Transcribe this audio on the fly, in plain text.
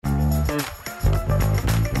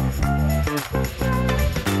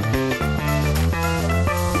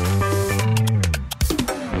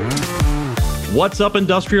What's up,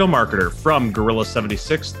 industrial marketer? From Gorilla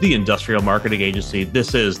 76, the industrial marketing agency,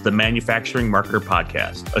 this is the Manufacturing Marketer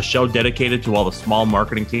Podcast, a show dedicated to all the small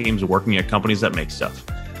marketing teams working at companies that make stuff.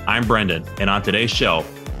 I'm Brendon, and on today's show,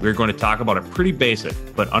 we're going to talk about a pretty basic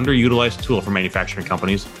but underutilized tool for manufacturing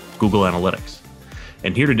companies, Google Analytics.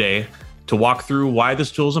 And here today to walk through why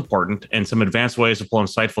this tool is important and some advanced ways to pull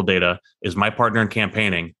insightful data is my partner in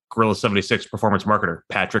campaigning, Gorilla 76 performance marketer,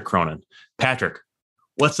 Patrick Cronin. Patrick,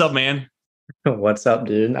 what's up, man? What's up,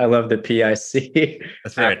 dude? I love the PIC.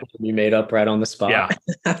 That's right. You made up right on the spot.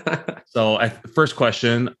 Yeah. So first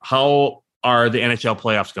question, how are the NHL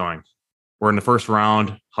playoffs going? We're in the first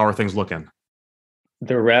round. How are things looking?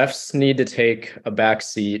 The refs need to take a back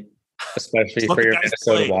seat, especially for your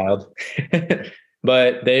Minnesota Wild.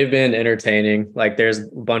 But they've been entertaining. Like, there's a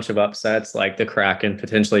bunch of upsets, like the Kraken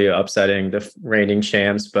potentially upsetting the reigning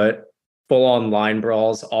champs, but full-on line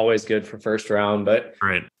brawls, always good for first round. But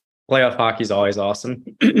right. Playoff hockey is always awesome.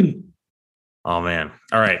 Oh, man.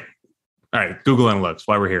 All right. Google Analytics,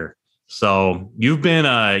 why we're here. So you've been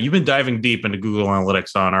diving deep into Google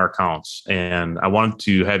Analytics on our accounts, and I wanted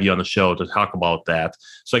to have you on the show to talk about that.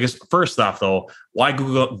 So I guess first off, though, why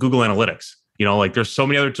Google Analytics? You know, like, there's so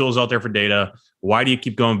many other tools out there for data. Why do you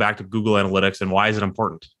keep going back to Google Analytics, and why is it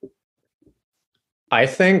important? I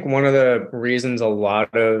think one of the reasons a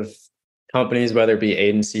lot of companies, whether it be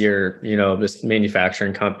agency or, just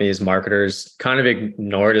manufacturing companies, marketers, kind of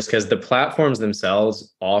ignore just because the platforms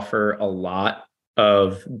themselves offer a lot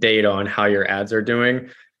of data on how your ads are doing.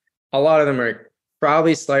 A lot of them are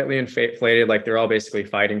probably slightly inflated, like they're all basically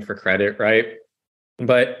fighting for credit, right?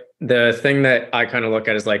 But the thing that I kind of look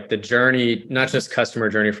at is like the journey, not just customer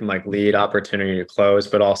journey from like lead opportunity to close,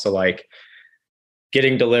 but also like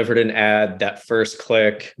getting delivered an ad, that first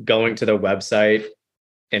click, going to the website.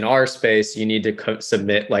 In our space, you need to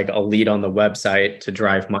submit like a lead on the website to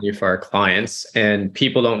drive money for our clients. And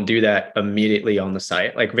people don't do that immediately on the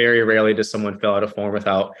site. Like, very rarely does someone fill out a form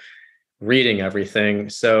without reading everything.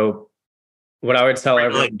 So what I would tell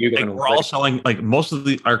everyone, we're all selling, like, most of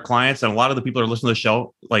our clients and a lot of the people that are listening to the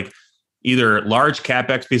show, like, either large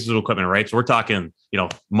CapEx pieces of equipment, right? So we're talking,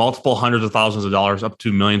 multiple hundreds of thousands of dollars up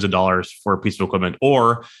to millions of dollars for a piece of equipment.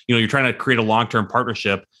 Or, you're trying to create a long-term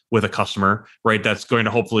partnership with a customer, right? That's going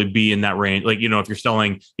to hopefully be in that range. Like, if you're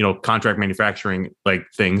selling, contract manufacturing, like,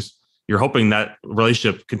 things, you're hoping that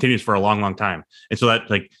relationship continues for a long, long time. And so that,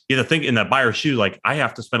 like, you have to think in that buyer's shoe, like, I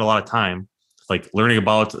have to spend a lot of time, like, learning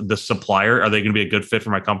about the supplier. Are they going to be a good fit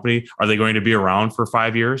for my company? Are they going to be around for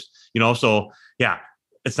 5 years? So yeah,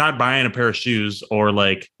 it's not buying a pair of shoes or,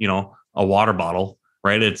 like, a water bottle,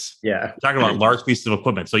 right? It's talking about large pieces of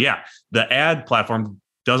equipment. So yeah, the ad platform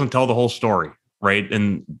doesn't tell the whole story, right?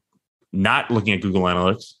 And not looking at Google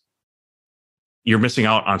Analytics, you're missing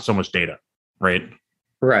out on so much data, right?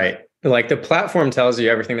 Right. Like, the platform tells you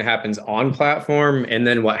everything that happens on platform and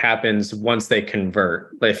then what happens once they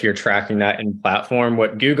convert. If you're tracking that in platform,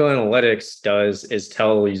 what Google Analytics does is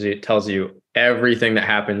tells you everything that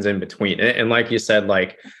happens in between it. And like you said,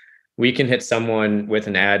 like, we can hit someone with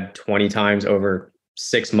an ad 20 times over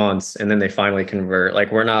 6 months and then they finally convert.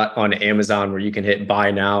 Like, we're not on Amazon where you can hit buy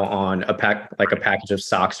now on a package of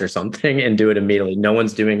socks or something and do it immediately. No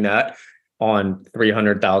one's doing that on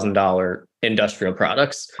 $300,000 industrial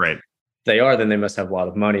products. Right. They are, then they must have a lot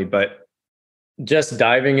of money. But just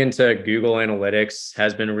diving into Google Analytics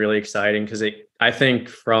has been really exciting because I think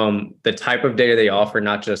from the type of data they offer,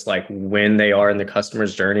 not just like when they are in the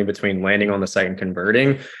customer's journey between landing on the site and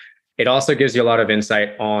converting, it also gives you a lot of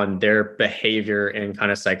insight on their behavior and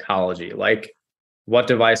kind of psychology. Like, what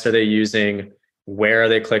device are they using? Where are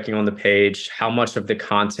they clicking on the page? How much of the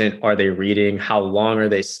content are they reading? How long are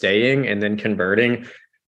they staying and then converting?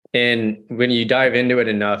 And when you dive into it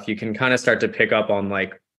enough, you can kind of start to pick up on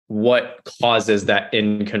like what causes that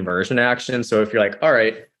in conversion action. So if you're like, all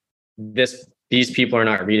right, these people are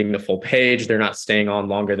not reading the full page, they're not staying on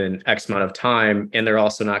longer than X amount of time, and they're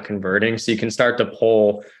also not converting. So you can start to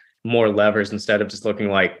pull more levers instead of just looking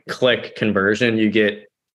like click conversion. You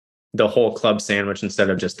get the whole club sandwich instead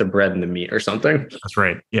of just the bread and the meat or something. That's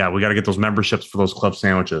right. Yeah, we got to get those memberships for those club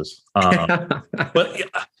sandwiches. But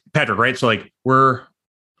Patrick, right? So like,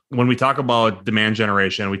 when we talk about demand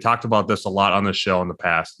generation, we talked about this a lot on the show in the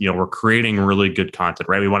past. We're creating really good content,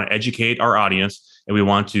 right? We want to educate our audience and we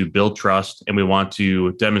want to build trust and we want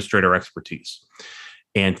to demonstrate our expertise.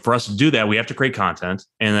 And for us to do that, we have to create content,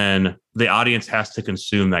 and then the audience has to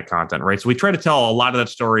consume that content, right? So we try to tell a lot of that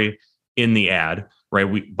story in the ad, right?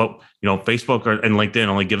 But Facebook and LinkedIn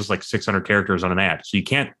only give us like 600 characters on an ad. So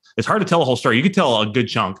it's hard to tell a whole story. You could tell a good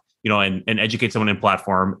chunk, and educate someone in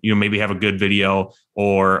platform, maybe have a good video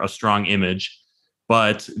or a strong image.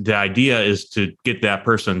 But the idea is to get that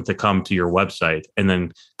person to come to your website and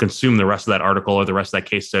then consume the rest of that article or the rest of that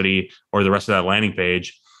case study or the rest of that landing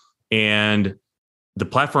page. And the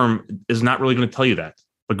platform is not really going to tell you that,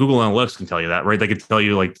 but Google Analytics can tell you that, right? They could tell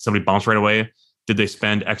you like somebody bounced right away. Did they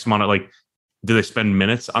spend X amount of did they spend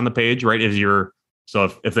minutes on the page, right? If your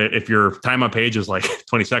time on page is like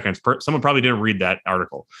 20 seconds, someone probably didn't read that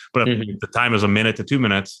article. But if the time is a minute to 2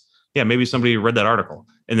 minutes, yeah, maybe somebody read that article.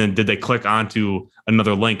 And then did they click onto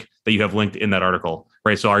another link that you have linked in that article,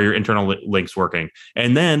 right? So are your internal links working?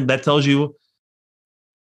 And then that tells you,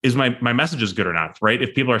 is my message is good or not, right?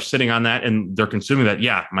 If people are sitting on that and they're consuming that,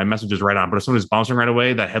 yeah, my message is right on. But if somebody's bouncing right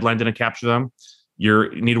away, that headline didn't capture them, you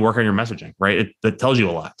need to work on your messaging, right? That tells you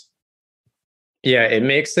a lot. Yeah, it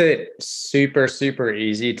makes it super, super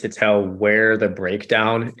easy to tell where the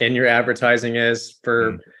breakdown in your advertising is.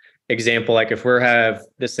 For example, like if we have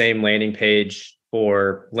the same landing page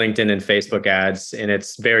for LinkedIn and Facebook ads, and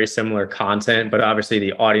it's very similar content, but obviously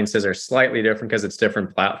the audiences are slightly different because it's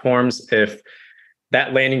different platforms. If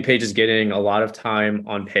that landing page is getting a lot of time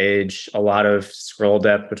on page, a lot of scroll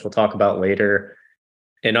depth, which we'll talk about later,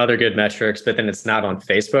 and other good metrics, but then it's not on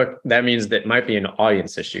Facebook, that means that might be an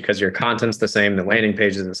audience issue because your content's the same, the landing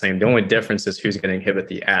page is the same. The only difference is who's getting hit with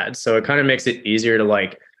the ads. So it kind of makes it easier to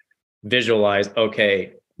like visualize,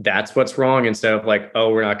 okay, that's what's wrong, instead of like,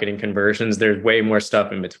 oh, we're not getting conversions. There's way more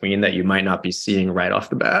stuff in between that you might not be seeing right off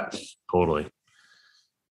the bat. Totally.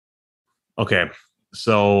 Okay.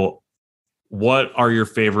 So what are your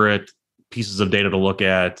favorite pieces of data to look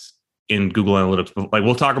at in Google Analytics? Like,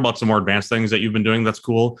 we'll talk about some more advanced things that you've been doing. That's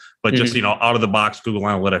cool. But just, out of the box, Google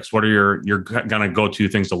Analytics, what are your kind of go-to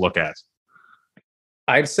things to look at?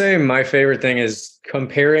 I'd say my favorite thing is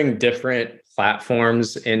comparing different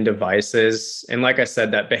platforms and devices. And like I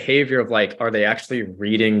said, that behavior of like, are they actually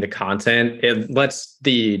reading the content? It lets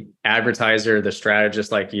the advertiser, the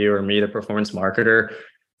strategist like you or me, the performance marketer,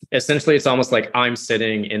 essentially, it's almost like I'm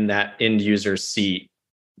sitting in that end user seat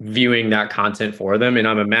viewing that content for them. And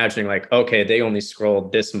I'm imagining like, okay, they only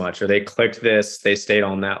scrolled this much, or they clicked this, they stayed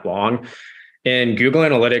on that long. And Google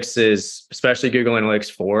Analytics especially Google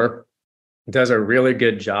Analytics 4, does a really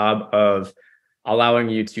good job of allowing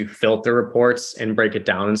you to filter reports and break it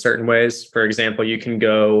down in certain ways. For example, you can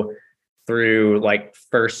go through like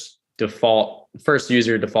first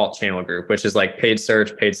user default channel group, which is like paid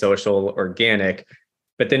search, paid social, organic.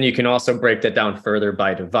 But then you can also break that down further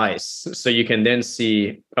by device. So you can then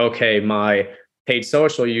see, okay, my paid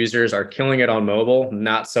social users are killing it on mobile,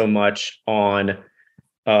 not so much on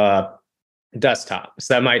desktop.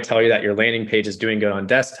 So that might tell you that your landing page is doing good on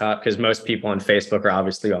desktop because most people on Facebook are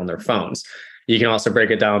obviously on their phones. You can also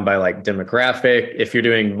break it down by like demographic. If you're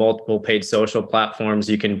doing multiple paid social platforms,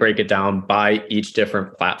 you can break it down by each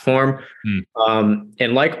different platform.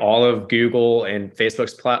 And like all of Google and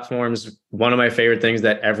Facebook's platforms, one of my favorite things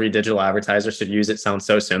that every digital advertiser should use, it sounds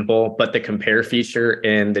so simple, but the compare feature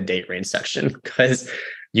in the date range section, because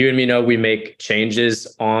you and me know we make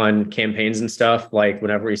changes on campaigns and stuff. Like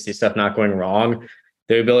whenever we see stuff not going wrong,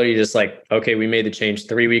 the ability to just like, okay, we made the change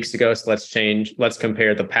 3 weeks ago. So let's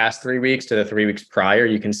compare the past 3 weeks to the 3 weeks prior.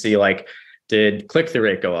 You can see like, did click-through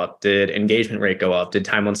rate go up? Did engagement rate go up? Did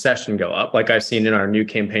time on session go up? Like I've seen in our new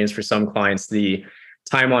campaigns for some clients, the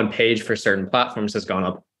time on page for certain platforms has gone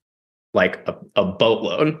up like a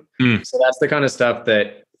boatload. So that's the kind of stuff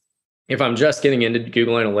that if I'm just getting into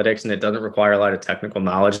Google Analytics and it doesn't require a lot of technical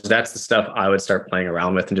knowledge, that's the stuff I would start playing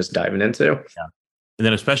around with and just diving into. Yeah. And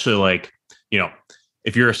then especially like,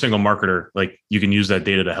 if you're a single marketer, like you can use that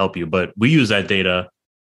data to help you, but we use that data,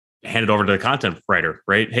 hand it over to the content writer,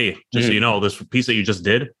 right? Hey, just so you know, this piece that you just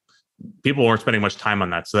did, people weren't spending much time on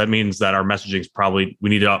that. So that means that our messaging is we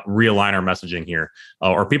need to realign our messaging here.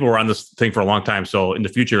 Or people were on this thing for a long time. So in the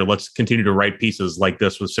future, let's continue to write pieces like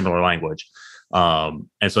this with similar language. And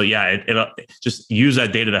so, yeah, it just use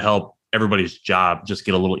that data to help everybody's job just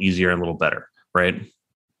get a little easier and a little better, right?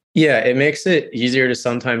 Yeah, it makes it easier to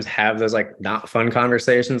sometimes have those like not fun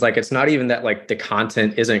conversations. Like it's not even that like the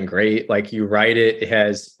content isn't great. Like you write it, it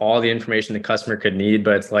has all the information the customer could need,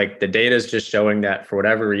 but it's like the data is just showing that for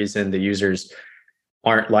whatever reason, the users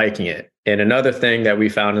aren't liking it. And another thing that we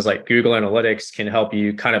found is like Google Analytics can help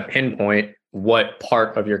you kind of pinpoint what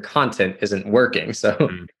part of your content isn't working. So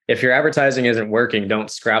if your advertising isn't working,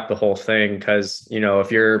 don't scrap the whole thing. Because,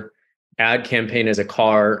 if your ad campaign is a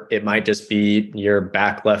car, it might just be your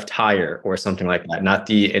back left tire or something like that, not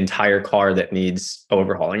the entire car that needs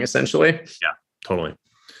overhauling, essentially. Yeah, totally.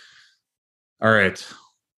 All right.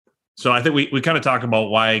 So I think we kind of talked about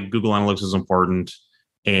why Google Analytics is important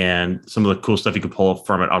and some of the cool stuff you can pull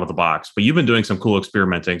from it out of the box. But you've been doing some cool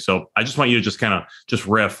experimenting. So I just want you to just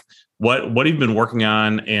riff. what have you been working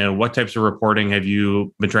on, and what types of reporting have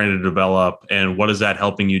you been trying to develop, and what is that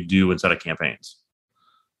helping you do inside of campaigns?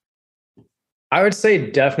 I would say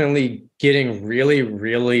definitely getting really,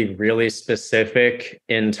 really, really specific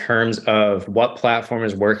in terms of what platform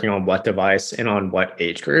is working on what device and on what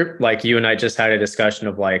age group. Like you and I just had a discussion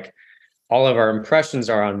of like all of our impressions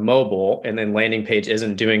are on mobile, and then landing page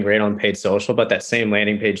isn't doing great on paid social, but that same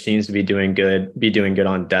landing page seems to be doing good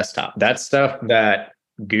on desktop. That's stuff that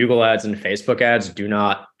Google ads and Facebook ads do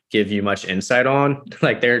not give you much insight on.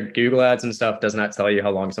 Like their Google ads and stuff does not tell you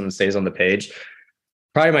how long someone stays on the page.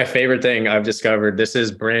 Probably my favorite thing I've discovered, this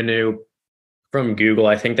is brand new from Google.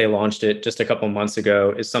 I think they launched it just a couple months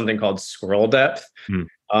ago, is something called scroll depth,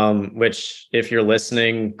 which if you're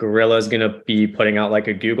listening, Gorilla is going to be putting out like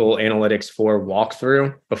a Google Analytics 4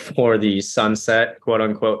 walkthrough before the sunset, quote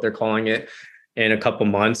unquote, they're calling it, in a couple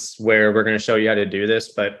months, where we're going to show you how to do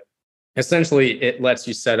this. But essentially, it lets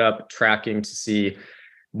you set up tracking to see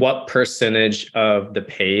what percentage of the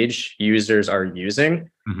page users are using.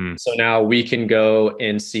 So now we can go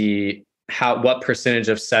and see what percentage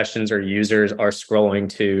of sessions or users are scrolling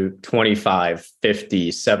to 25,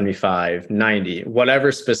 50, 75, 90, whatever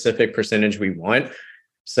specific percentage we want.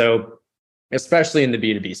 So especially in the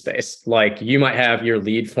B2B space, like you might have your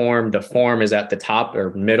lead form, the form is at the top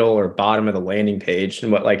or middle or bottom of the landing page.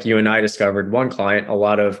 And what like you and I discovered, one client, a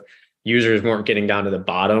lot of users weren't getting down to the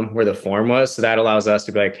bottom where the form was. So that allows us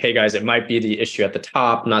to be like, hey guys, it might be the issue at the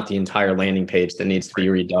top, not the entire landing page that needs to be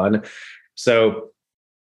redone. So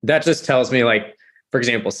that just tells me, like, for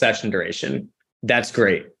example, session duration. That's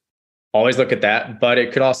great. Always look at that. But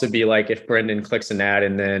it could also be like if Brendon clicks an ad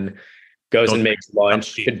and then goes and makes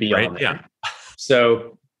lunch, could be right on there. Yeah.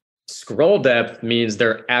 So scroll depth means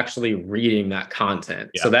they're actually reading that content.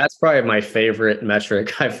 Yeah. So that's probably my favorite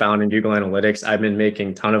metric I found in Google Analytics. I've been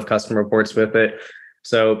making a ton of custom reports with it.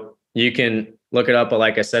 So you can look it up. But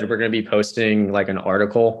like I said, we're going to be posting like an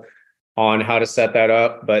article on how to set that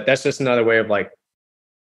up. But that's just another way of like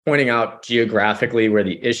pointing out geographically where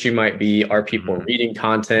the issue might be. Are people reading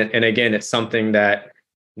content? And again, it's something that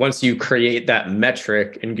once you create that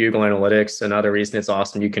metric in Google Analytics, another reason it's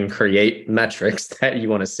awesome, you can create metrics that you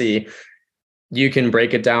want to see. You can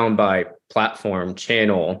break it down by platform,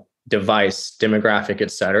 channel, device, demographic,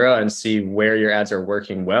 et cetera, and see where your ads are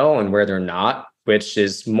working well and where they're not, which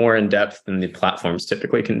is more in depth than the platforms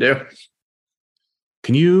typically can do.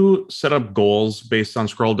 Can you set up goals based on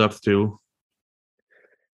scroll depth too?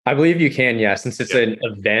 I believe you can, yeah. Since it's an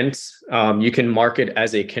event, you can mark it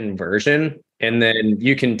as a conversion, and then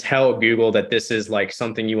you can tell Google that this is like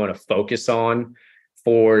something you want to focus on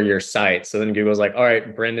for your site. So then Google's like, all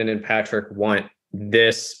right, Brendon and Patrick want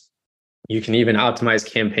this. You can even optimize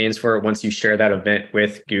campaigns for it once you share that event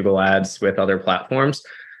with Google Ads, with other platforms.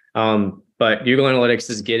 But Google Analytics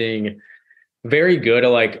is getting very good at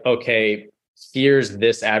like, okay, here's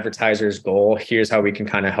this advertiser's goal. Here's how we can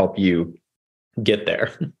kind of help you get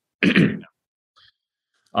there.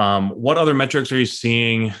 What other metrics are you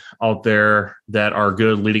seeing out there that are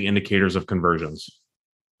good leading indicators of conversions?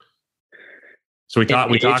 So we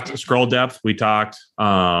talked scroll depth, we talked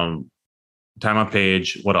time on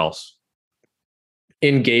page. What else?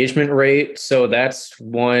 Engagement rate. So that's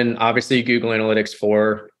one. Obviously, Google Analytics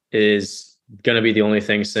 4 is going to be the only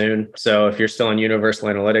thing soon. So if you're still on Universal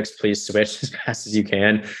Analytics, please switch as fast as you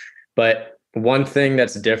can. But one thing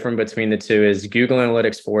that's different between the two is Google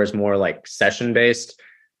Analytics 4 is more like session based.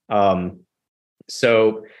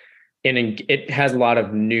 So it has a lot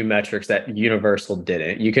of new metrics that Universal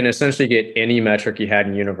didn't. You can essentially get any metric you had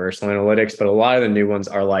in Universal Analytics, but a lot of the new ones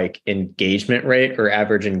are like engagement rate or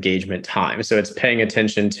average engagement time. So it's paying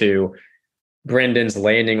attention to Brendon's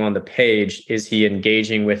landing on the page. Is he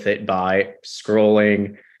engaging with it by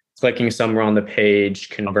scrolling, clicking somewhere on the page,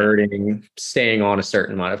 converting, staying on a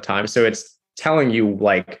certain amount of time? So it's telling you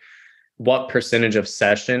like what percentage of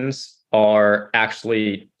sessions are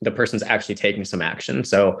actually the person's actually taking some action.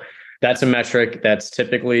 So that's a metric that's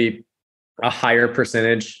typically a higher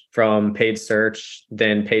percentage from paid search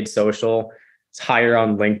than paid social. It's higher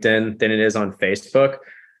on LinkedIn than it is on Facebook,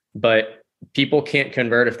 but people can't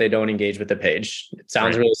convert if they don't engage with the page. It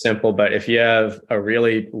sounds really simple, but if you have a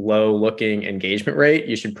really low looking engagement rate,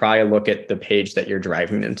 you should probably look at the page that you're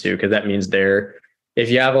driving them to, because that means if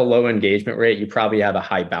you have a low engagement rate, you probably have a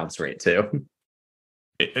high bounce rate too.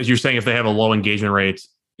 As you're saying, if they have a low engagement rate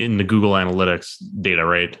in the Google Analytics data,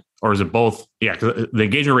 right? Or is it both? Yeah, because the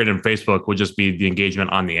engagement rate in Facebook would just be the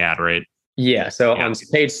engagement on the ad, right? Yeah. So on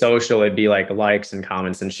paid social, it'd be like likes and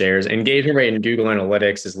comments and shares. Engagement rate in Google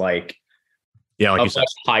Analytics is like a much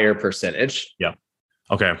higher percentage. Yeah.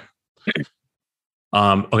 Okay.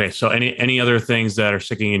 Okay. So any other things that are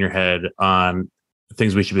sticking in your head on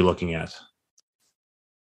things we should be looking at?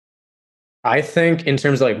 I think in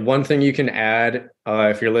terms of like one thing you can add,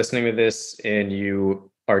 if you're listening to this and you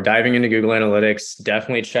are diving into Google Analytics,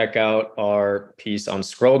 definitely check out our piece on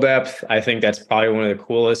scroll depth. I think that's probably one of the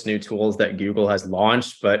coolest new tools that Google has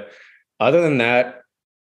launched. But other than that,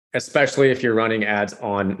 especially if you're running ads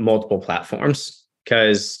on multiple platforms,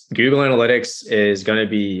 because Google Analytics is going to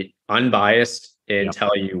be unbiased and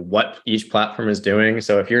tell you what each platform is doing.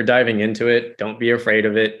 So if you're diving into it, don't be afraid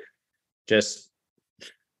of it. Just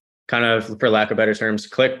kind of, for lack of better terms,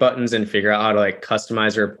 click buttons and figure out how to like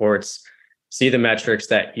customize reports, see the metrics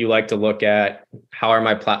that you like to look at. How are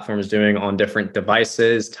my platforms doing on different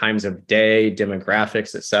devices, times of day,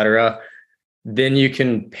 demographics, et cetera. Then you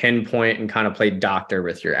can pinpoint and kind of play doctor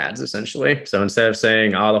with your ads essentially. So instead of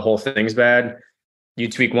saying, oh, the whole thing's bad, you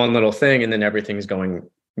tweak one little thing and then everything's going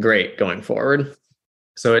great going forward.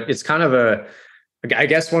 So it's kind of I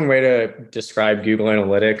guess one way to describe Google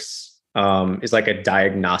Analytics is like a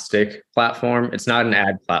diagnostic platform. It's not an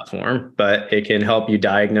ad platform, but it can help you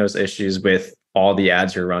diagnose issues with all the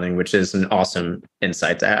ads you're running, which is an awesome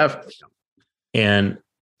insight to have. And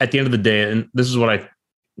at the end of the day, and this is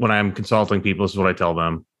when I'm consulting people, this is what I tell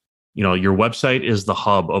them, your website is the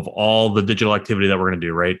hub of all the digital activity that we're going to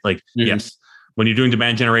do, right? Like, yes, when you're doing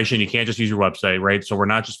demand generation, you can't just use your website, right? So we're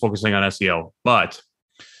not just focusing on SEO, but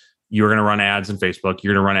you're going to run ads in Facebook.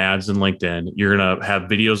 You're going to run ads in LinkedIn. You're going to have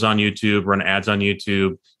videos on YouTube, run ads on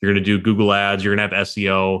YouTube. You're going to do Google ads. You're going to have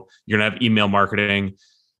SEO. You're going to have email marketing.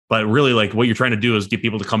 But really, like, what you're trying to do is get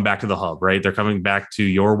people to come back to the hub, right? They're coming back to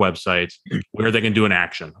your website where they can do an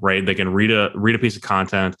action, right? They can read a piece of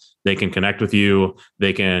content. They can connect with you.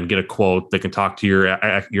 They can get a quote. They can talk to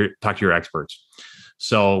your experts.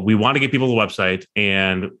 So we want to get people to the website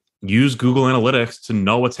and use Google Analytics to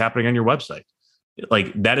know what's happening on your website.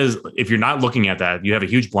 Like, that is, if you're not looking at that, you have a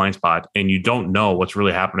huge blind spot and you don't know what's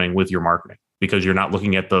really happening with your marketing because you're not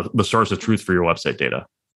looking at the source of truth for your website data.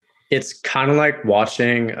 It's kind of like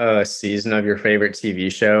watching a season of your favorite TV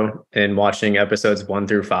show and watching episodes 1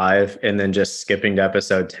 through 5 and then just skipping to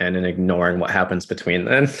episode 10 and ignoring what happens between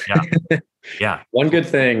them. Yeah. One good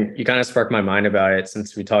thing, you kind of sparked my mind about it,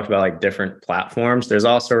 since we talked about like different platforms. There's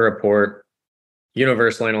also a report,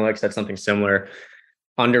 Universal Analytics, that's something similar.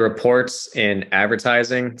 Under reports in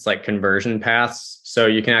advertising, it's like conversion paths. So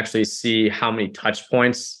you can actually see how many touch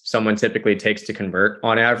points someone typically takes to convert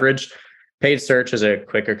on average. Paid search is a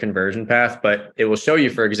quicker conversion path, but it will show you,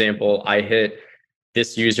 for example, I hit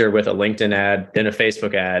this user with a LinkedIn ad, then a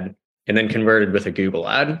Facebook ad, and then converted with a Google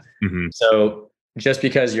ad. So just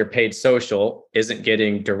because your paid social isn't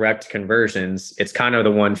getting direct conversions, it's kind of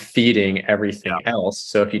the one feeding everything else.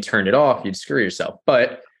 So if you turned it off, you'd screw yourself.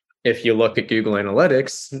 But if you look at Google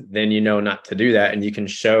Analytics, then you know not to do that. And you can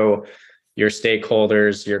show your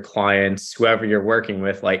stakeholders, your clients, whoever you're working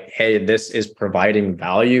with, like, hey, this is providing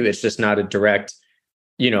value. It's just not a direct,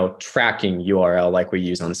 tracking URL like we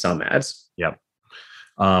use on some ads. Yep.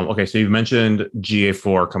 Okay. So you've mentioned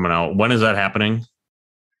GA4 coming out. When is that happening?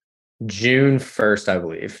 June 1st, I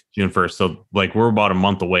believe. June 1st. So like we're about a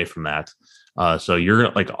month away from that. So you're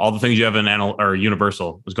like all the things you have in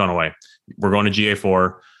Universal is going away. We're going to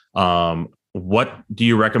GA4. What do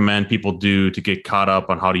you recommend people do to get caught up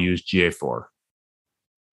on how to use GA4?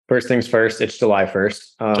 First things first, it's July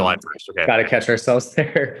 1st. July 1st. Okay. Got to catch ourselves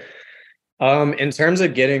there. In terms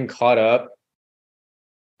of getting caught up,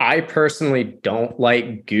 I personally don't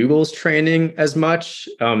like Google's training as much.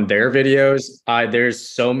 Their videos, there's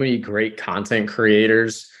so many great content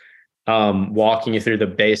creators walking you through the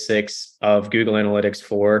basics of Google Analytics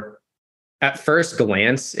 4. At first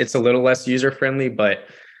glance, it's a little less user-friendly, but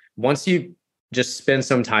once you just spend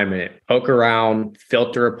some time in it, poke around,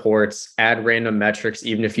 filter reports, add random metrics,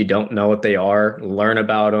 even if you don't know what they are, learn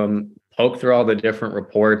about them, poke through all the different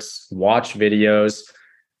reports, watch videos,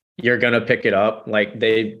 you're going to pick it up. Like,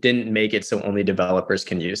 they didn't make it so only developers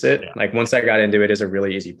can use it. Yeah. Like, once I got into it, it's a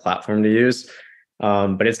really easy platform to use.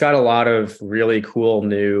 But it's got a lot of really cool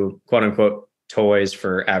new quote unquote toys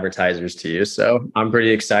for advertisers to use. So I'm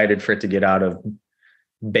pretty excited for it to get out of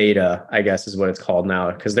beta, I guess is what it's called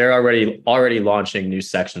now, because they're already launching new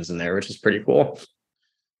sections in there, which is pretty cool.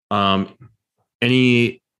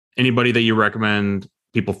 Anybody that you recommend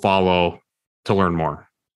people follow to learn more?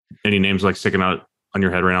 Any names like sticking out on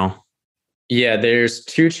your head right now? Yeah, there's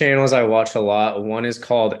 2 channels I watch a lot. One is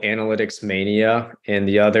called Analytics Mania, and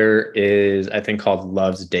the other is, I think, called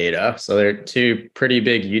Loves Data. So they're 2 pretty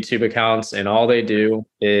big YouTube accounts, and all they do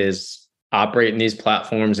is operate in these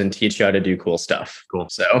platforms and teach you how to do cool stuff. Cool.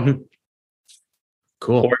 So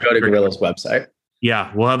cool. Or go to Gorilla's website.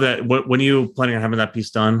 Yeah, we'll have that. When are you planning on having that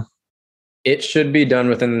piece done? It should be done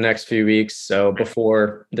within the next few weeks, so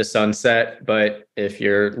before the sunset. But if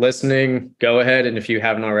you're listening, go ahead, and if you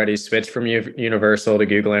haven't already, switch from Universal to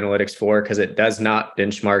Google Analytics 4, because it does not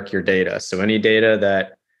benchmark your data. So any data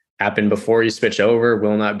that happened before you switch over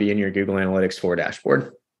will not be in your Google Analytics 4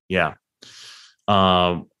 dashboard. Yeah.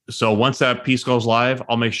 So once that piece goes live,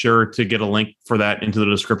 I'll make sure to get a link for that into the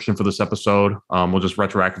description for this episode. We'll just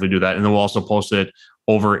retroactively do that. And then we'll also post it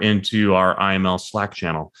over into our IML Slack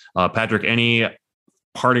channel. Patrick, any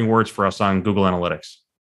parting words for us on Google Analytics?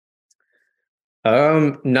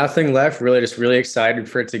 Nothing left, really. Just really excited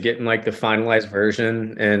for it to get in like the finalized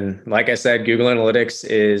version. And like I said, Google Analytics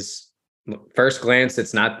is, first glance,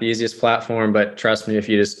 it's not the easiest platform, but trust me, if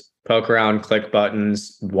you just poke around, click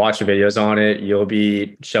buttons, watch videos on it, you'll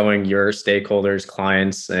be showing your stakeholders,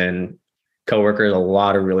 clients, and coworkers a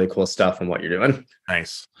lot of really cool stuff on what you're doing.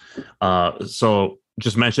 Nice. So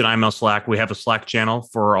just mention IML Slack. We have a Slack channel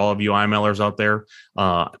for all of you IMLers out there.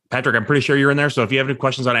 Patrick, I'm pretty sure you're in there. So if you have any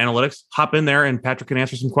questions on analytics, hop in there and Patrick can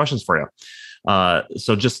answer some questions for you.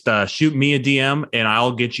 So just shoot me a DM and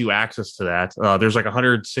I'll get you access to that. There's like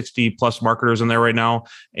 160 plus marketers in there right now.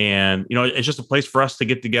 And, it's just a place for us to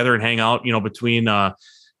get together and hang out, between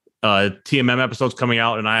TMM episodes coming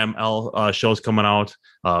out and IML shows coming out,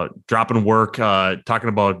 dropping work, talking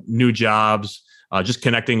about new jobs, just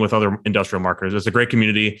connecting with other industrial marketers. It's a great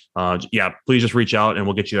community. Please just reach out and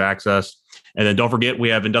we'll get you access. And then don't forget, we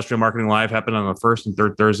have Industrial Marketing Live happening on the first and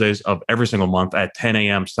third Thursdays of every single month at 10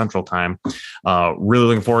 a.m. Central Time. Really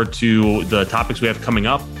looking forward to the topics we have coming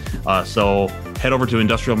up. So head over to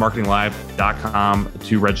industrialmarketinglive.com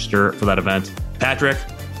to register for that event. Patrick,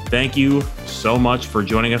 thank you so much for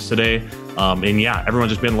joining us today. Everyone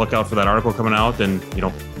just be on the lookout for that article coming out and,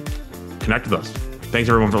 connect with us. Thanks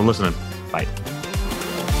everyone for listening. Bye.